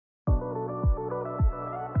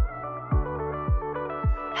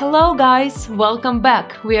Hello guys, welcome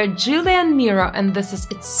back. We are Julia and Mira and this is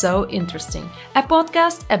It's So Interesting, a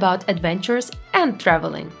podcast about adventures and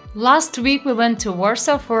traveling. Last week we went to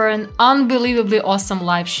Warsaw for an unbelievably awesome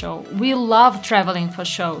live show. We love traveling for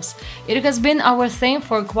shows. It has been our thing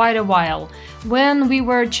for quite a while, when we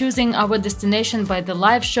were choosing our destination by the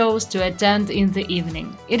live shows to attend in the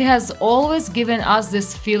evening. It has always given us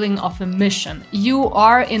this feeling of a mission. You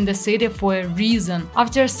are in the city for a reason.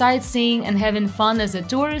 After sightseeing and having fun as a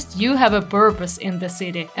tourist, you have a purpose in the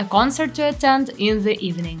city, a concert to attend in the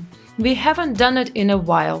evening. We haven't done it in a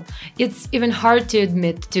while. It's even hard to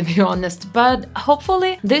admit, to be honest, but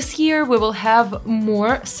hopefully this year we will have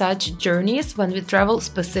more such journeys when we travel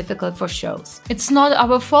specifically for shows. It's not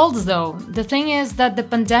our fault though. The thing is that the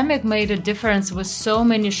pandemic made a difference with so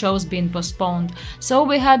many shows being postponed. So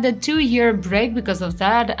we had a 2-year break because of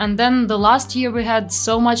that, and then the last year we had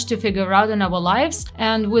so much to figure out in our lives,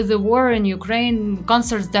 and with the war in Ukraine,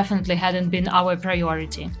 concerts definitely hadn't been our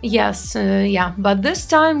priority. Yes, but this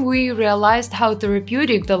time we realized how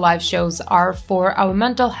therapeutic the live shows are for our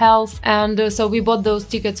mental health, and so we bought those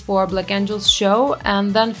tickets for Black Angel's show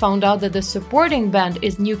and then found out that the supporting band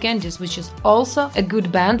is New Candies, which is also a good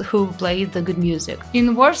band who plays the good music.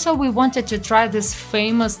 In Warsaw we wanted to try this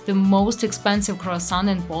famous, the most expensive croissant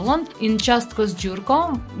in Poland, in Ciastko z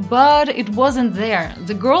Dziurką, but it wasn't there.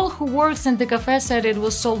 The girl who works in the cafe said it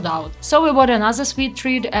was sold out. So we bought another sweet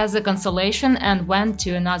treat as a consolation and went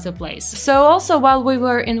to another place. So also while we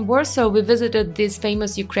were in Warsaw, we visited these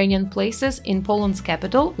famous Ukrainian places in Poland's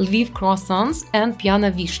capital, Lviv croissants and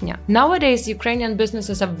Piana Vishnya. Nowadays, Ukrainian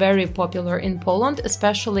businesses are very popular in Poland,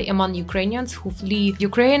 especially among Ukrainians who flee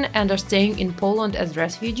Ukraine and are staying in Poland as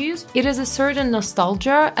refugees. It is a certain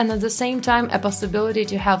nostalgia and at the same time a possibility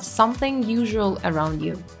to have something usual around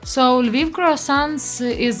you. So Lviv croissants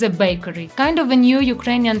is a bakery, kind of a new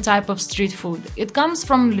Ukrainian type of street food. It comes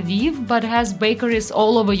from Lviv but has bakeries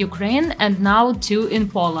all over Ukraine and now 2 in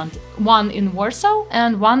Poland. One in Warsaw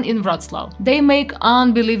and one in Wrocław. They make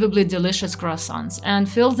unbelievably delicious croissants and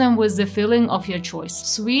fill them with the filling of your choice,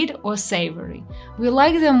 sweet or savory. We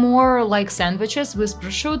like them more like sandwiches with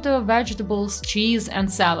prosciutto, vegetables, cheese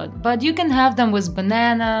and salad, but you can have them with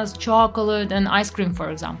bananas, chocolate and ice cream, for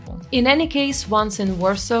example. In any case, once in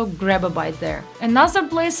Warsaw, grab a bite there. Another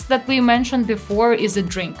place that we mentioned before is a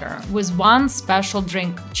drinker, with one special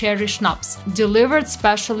drink, cherry schnapps, delivered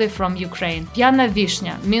specially from Ukraine. Piana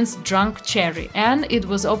Vishnya means drunk cherry, and it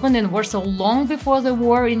was opened in Warsaw long before the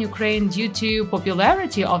war in Ukraine due to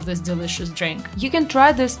popularity of this delicious drink. You can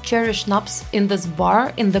try this cherry schnapps in this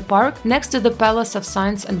bar in the park next to the Palace of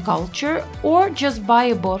Science and Culture, or just buy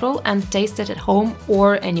a bottle and taste it at home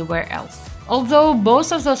or anywhere else. Although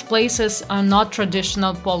both of those places are not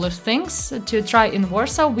traditional Polish things to try in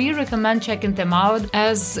Warsaw, we recommend checking them out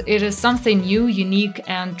as it is something new, unique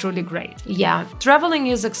and truly great. Yeah, traveling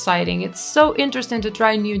is exciting. It's so interesting to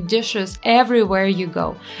try new dishes everywhere you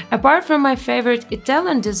go. Apart from my favorite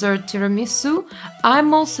Italian dessert tiramisu,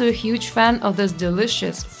 I'm also a huge fan of this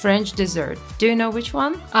delicious French dessert. Do you know which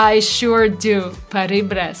one? I sure do.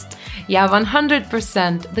 Paris-Brest. Yeah,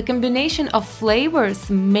 100%. The combination of flavors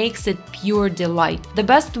makes it pure delight. The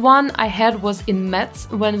best one I had was in Metz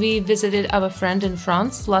when we visited our friend in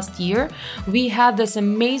France last year. We had this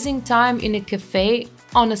amazing time in a cafe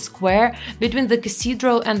on a square between the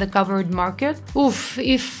cathedral and the covered market. Oof,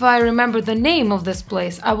 if I remember the name of this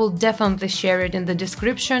place, I will definitely share it in the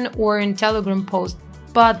description or in Telegram post.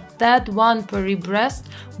 But that one, Paris-Brest,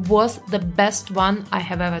 was the best one I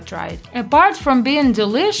have ever tried. Apart from being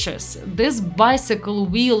delicious, this bicycle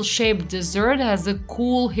wheel-shaped dessert has a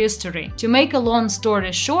cool history. To make a long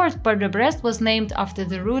story short, Paris-Brest was named after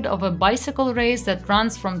the route of a bicycle race that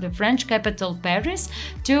runs from the French capital Paris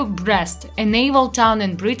to Brest, a naval town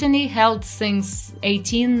in Brittany held since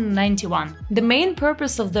 1891. The main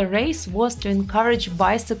purpose of the race was to encourage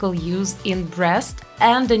bicycle use in Brest,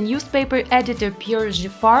 and the newspaper editor Pierre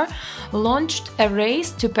Giffard launched a race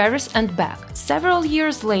to Paris and back. Several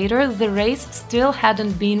years later, the race still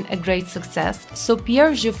hadn't been a great success, so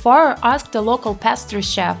Pierre Giffard asked a local pastry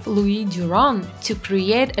chef, Louis Durand, to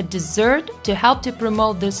create a dessert to help to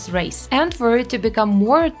promote this race and for it to become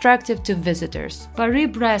more attractive to visitors.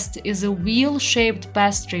 Paris-Brest is a wheel-shaped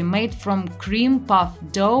pastry made from cream puff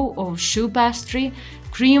dough or choux pastry,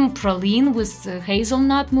 cream praline with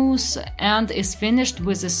hazelnut mousse, and is finished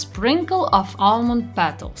with a sprinkle of almond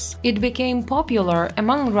petals. It became popular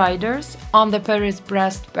among riders on the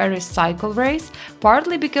Paris-Brest Paris cycle race,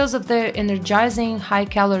 partly because of their energizing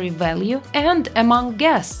high-calorie value, and among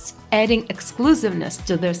guests adding exclusiveness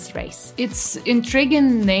to this race. Its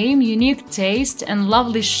intriguing name, unique taste, and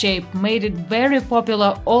lovely shape made it very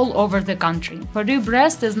popular all over the country.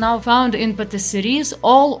 Paris-Brest is now found in patisseries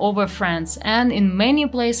all over France and in many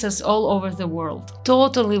places all over the world.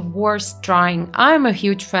 Totally worth trying. I'm a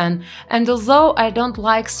huge fan, and although I don't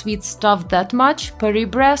like sweet stuff that much,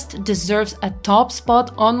 Paris-Brest deserves a top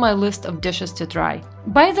spot on my list of dishes to try.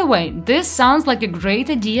 By the way, this sounds like a great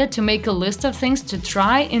idea to make a list of things to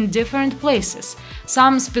try in different places,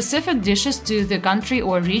 some specific dishes to the country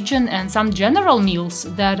or region, and some general meals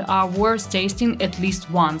that are worth tasting at least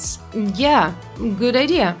once. Yeah, good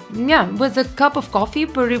idea. Yeah, with a cup of coffee,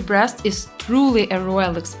 Paris-Brest is truly a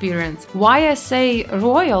royal experience. Why I say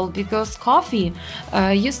royal? Because coffee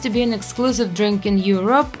used to be an exclusive drink in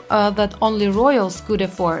Europe that only royals could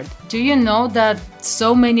afford. Do you know that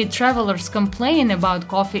so many travelers complain about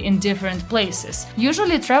coffee in different places?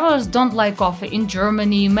 Usually travelers don't like coffee in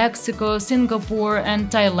Germany, Mexico, Singapore, and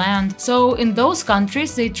Thailand. So in those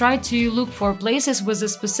countries they try to look for places with a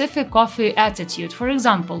specific coffee attitude. For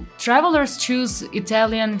example, travelers choose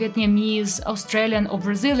Italian, Vietnamese, Australian, or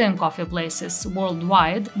Brazilian coffee places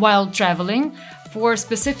worldwide while traveling for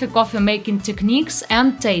specific coffee making techniques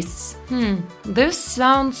and tastes. This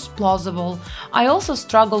sounds plausible. I also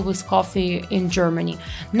struggle with coffee in Germany.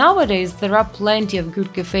 Nowadays, there are plenty of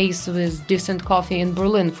good cafes with decent coffee in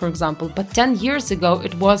Berlin, for example, but 10 years ago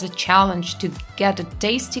it was a challenge to get a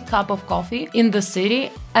tasty cup of coffee in the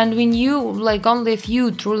city, and we knew only a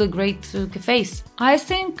few truly great cafes. I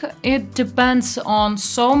think it depends on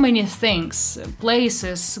so many things: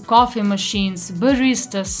 places, coffee machines,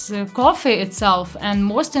 baristas, coffee itself, and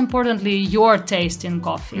most importantly, your taste in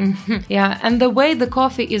coffee. Yeah, and the way the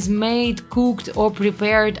coffee is made, cooked, or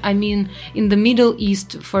prepared. I mean, in the Middle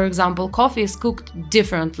East, for example, coffee is cooked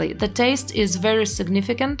differently. The taste is very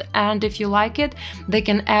significant, and if you like it, they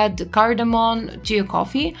can add cardamom to your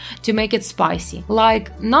coffee to make it spicy.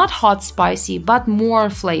 Not hot spicy, but more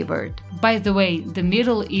flavored. By the way, the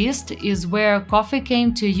Middle East is where coffee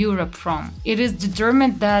came to Europe from. It is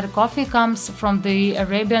determined that coffee comes from the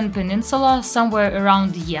Arabian Peninsula, somewhere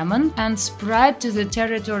around Yemen, and spread to the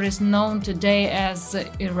territories known today as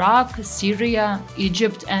Iraq, Syria,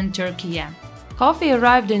 Egypt, and Turkey. Coffee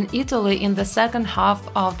arrived in Italy in the second half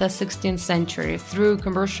of the 16th century through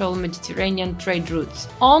commercial Mediterranean trade routes,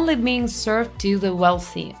 only being served to the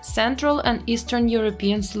wealthy. Central and Eastern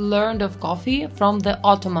Europeans learned of coffee from the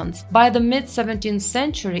Ottomans. By the mid-17th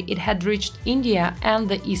century, it had reached India and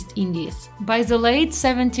the East Indies. By the late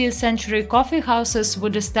 17th century, coffee houses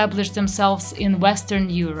would establish themselves in Western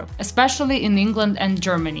Europe, especially in England and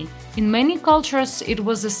Germany. In many cultures, it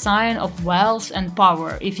was a sign of wealth and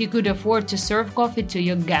power if you could afford to serve coffee to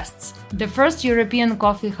your guests. The first European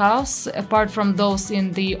coffee house, apart from those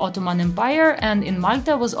in the Ottoman Empire and in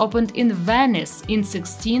Malta, was opened in Venice in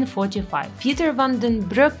 1645. Peter van den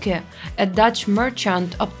Broeke, a Dutch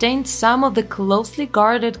merchant, obtained some of the closely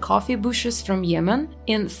guarded coffee bushes from Yemen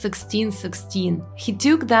in 1616. He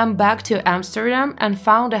took them back to Amsterdam and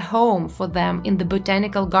found a home for them in the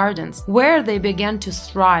botanical gardens, where they began to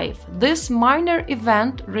thrive. This minor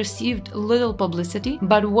event received little publicity,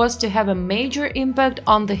 but was to have a major impact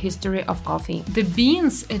on the history of coffee. The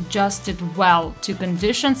beans adjusted well to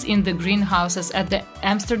conditions in the greenhouses at the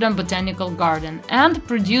Amsterdam Botanical Garden and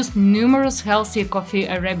produced numerous healthy coffee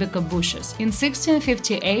Arabica bushes. In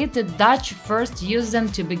 1658, the Dutch first used them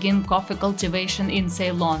to begin coffee cultivation in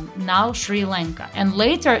Ceylon, now Sri Lanka, and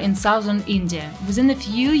later in southern India. Within a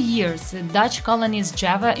few years, the Dutch colonies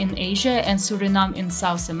Java in Asia and Suriname in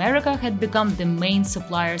South America had become the main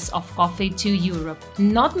suppliers of coffee to Europe.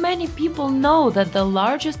 Not many people know that the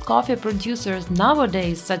largest coffee producers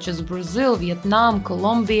nowadays, such as Brazil, Vietnam,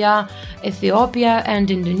 Colombia, Ethiopia, and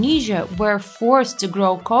Indonesia, were forced to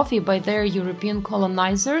grow coffee by their European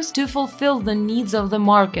colonizers to fulfill the needs of the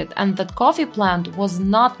market, and that coffee plant was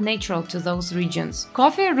not natural to those regions.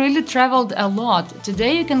 Coffee really traveled a lot.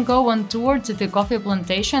 Today you can go on tour to the coffee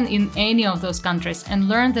plantation in any of those countries and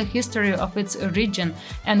learn the history of its origin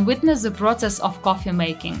and witness the process of coffee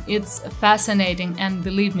making. It's fascinating and,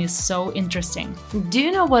 believe me, so interesting. Do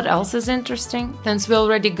you know what else is interesting? Since we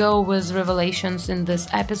already go with revelations in this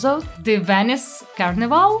episode. The Venice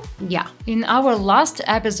Carnival? Yeah. In our last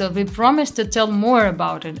episode, we promised to tell more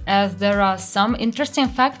about it, as there are some interesting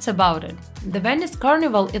facts about it. The Venice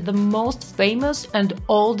Carnival is the most famous and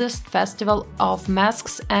oldest festival of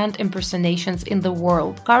masks and impersonations in the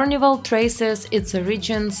world. Carnival traces its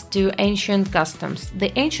origins to ancient customs.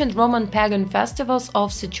 The ancient Roman pagan festivals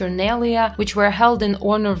of Saturnalia, which were held in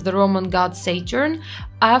honor of the Roman god Saturn,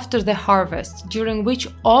 after the harvest, during which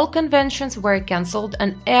all conventions were cancelled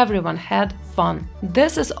and everyone had fun.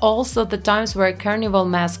 This is also the times where carnival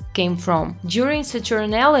mask came from. During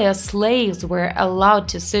Saturnalia, slaves were allowed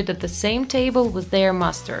to sit at the same table with their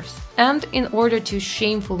masters. And in order to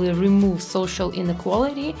shamefully remove social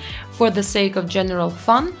inequality for the sake of general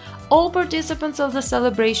fun, all participants of the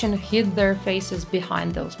celebration hid their faces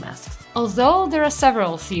behind those masks. Although there are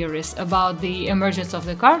several theories about the emergence of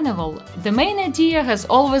the carnival, the main idea has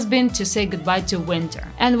always been to say goodbye to winter.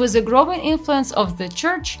 And with the growing influence of the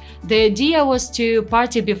church, the idea was to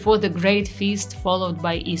party before the great feast followed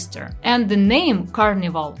by Easter. And the name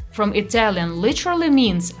carnival from Italian literally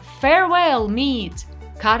means farewell meat,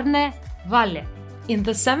 carne vale. In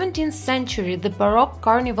the 17th century, the Baroque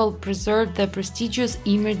carnival preserved the prestigious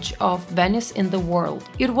image of Venice in the world.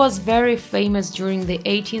 It was very famous during the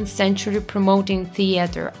 18th century, promoting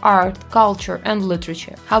theater, art, culture, and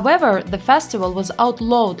literature. However, the festival was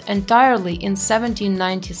outlawed entirely in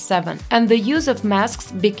 1797, and the use of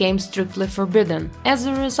masks became strictly forbidden. As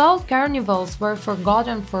a result, carnivals were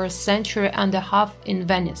forgotten for a century and a half in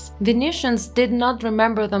Venice. Venetians did not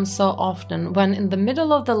remember them so often when, in the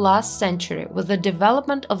middle of the last century, with the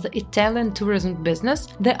development of the Italian tourism business,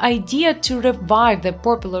 the idea to revive the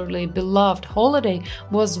popularly beloved holiday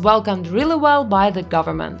was welcomed really well by the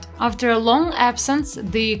government. After a long absence,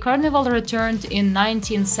 the carnival returned in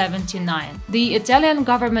 1979. The Italian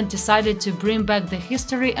government decided to bring back the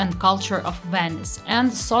history and culture of Venice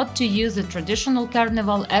and sought to use the traditional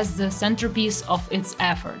carnival as the centerpiece of its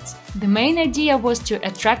efforts. The main idea was to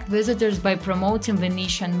attract visitors by promoting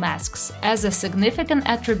Venetian masks as a significant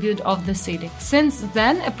attribute of the city. Since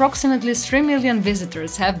then, approximately 3 million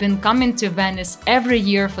visitors have been coming to Venice every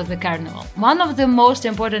year for the carnival. One of the most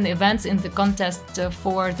important events in the contest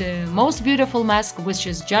for the most beautiful mask, which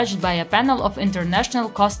is judged by a panel of international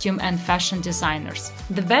costume and fashion designers.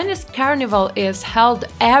 The Venice Carnival is held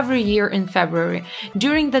every year in February.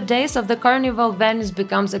 During the days of the carnival, Venice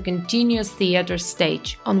becomes a continuous theater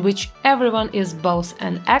stage, on which everyone is both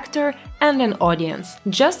an actor and an audience.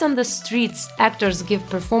 Just on the streets, actors give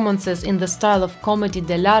performances in the style of comedy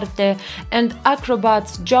dell'arte, and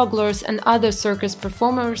acrobats, jugglers, and other circus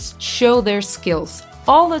performers show their skills.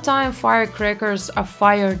 All the time, firecrackers are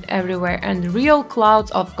fired everywhere and real clouds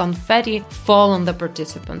of confetti fall on the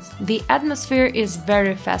participants. The atmosphere is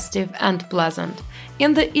very festive and pleasant.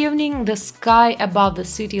 In the evening, the sky above the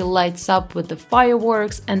city lights up with the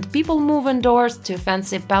fireworks and people move indoors to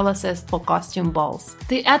fancy palaces for costume balls.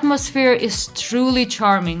 The atmosphere is truly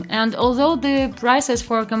charming, and although the prices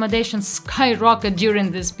for accommodation skyrocket during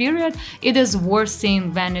this period, it is worth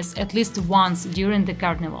seeing Venice at least once during the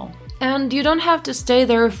carnival. And you don't have to stay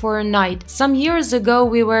there for a night. Some years ago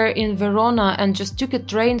we were in Verona and just took a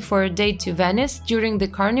train for a day to Venice during the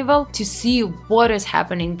carnival to see what is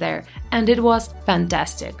happening there. And it was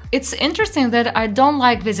fantastic. It's interesting that I don't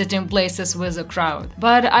like visiting places with a crowd,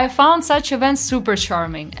 but I found such events super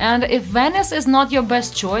charming. And if Venice is not your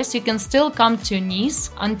best choice, you can still come to Nice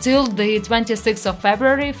until the 26th of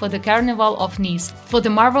February for the Carnival of Nice, for the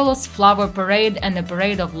marvelous flower parade and a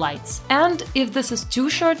parade of lights. And if this is too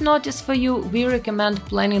short notice for you, we recommend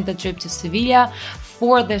planning the trip to Sevilla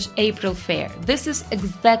for the April fair. This is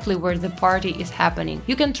exactly where the party is happening.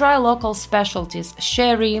 You can try local specialties,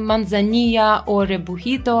 sherry, manzanilla or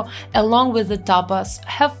rebujito, along with the tapas,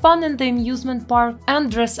 have fun in the amusement park, and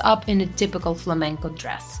dress up in a typical flamenco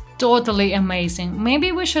dress. Totally amazing.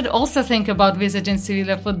 Maybe we should also think about visiting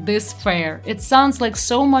Sevilla for this fair. It sounds like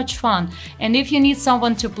so much fun. And if you need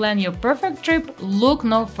someone to plan your perfect trip, look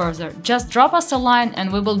no further. Just drop us a line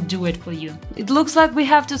and we will do it for you. It looks like we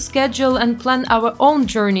have to schedule and plan our own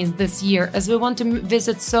journeys this year, as we want to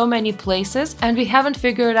visit so many places and we haven't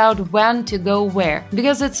figured out when to go where.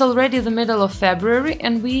 Because it's already the middle of February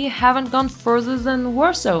and we haven't gone further than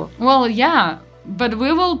Warsaw. Well, yeah. But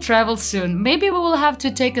we will travel soon. Maybe we will have to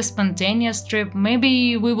take a spontaneous trip.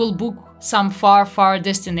 Maybe we will book some far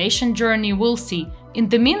destination journey. We'll see. In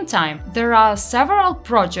the meantime, there are several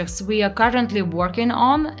projects we are currently working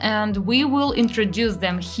on, and we will introduce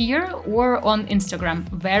them here or on Instagram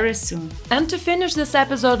very soon. And to finish this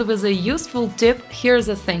episode with a useful tip, here's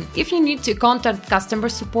the thing. If you need to contact customer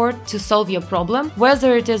support to solve your problem,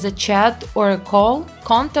 whether it is a chat or a call,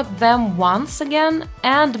 contact them once again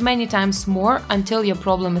and many times more until your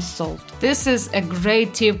problem is solved. This is a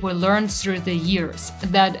great tip we learned through the years,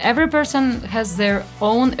 that every person has their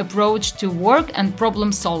own approach to work and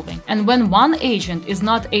problem solving. And when one agent is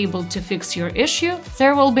not able to fix your issue,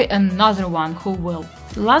 there will be another one who will.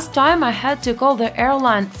 Last time I had to call the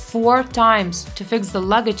airline 4 times to fix the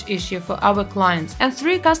luggage issue for our clients, and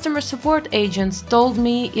 3 customer support agents told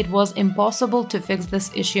me it was impossible to fix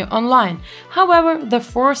this issue online. However, the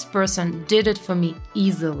 4th person did it for me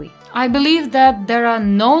easily. I believe that there are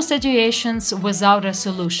no situations without a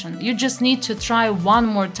solution. You just need to try one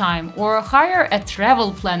more time or hire a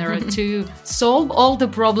travel planner to solve all the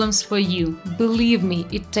problems for you. Believe me,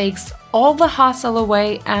 it takes all the hassle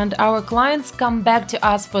away, and our clients come back to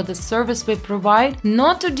us for the service we provide,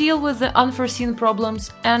 not to deal with the unforeseen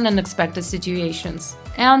problems and unexpected situations.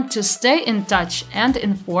 And to stay in touch and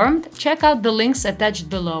informed, check out the links attached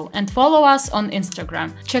below and follow us on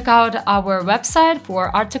Instagram. Check out our website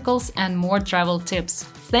for articles and more travel tips.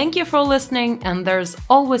 Thank you for listening, and there's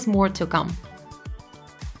always more to come.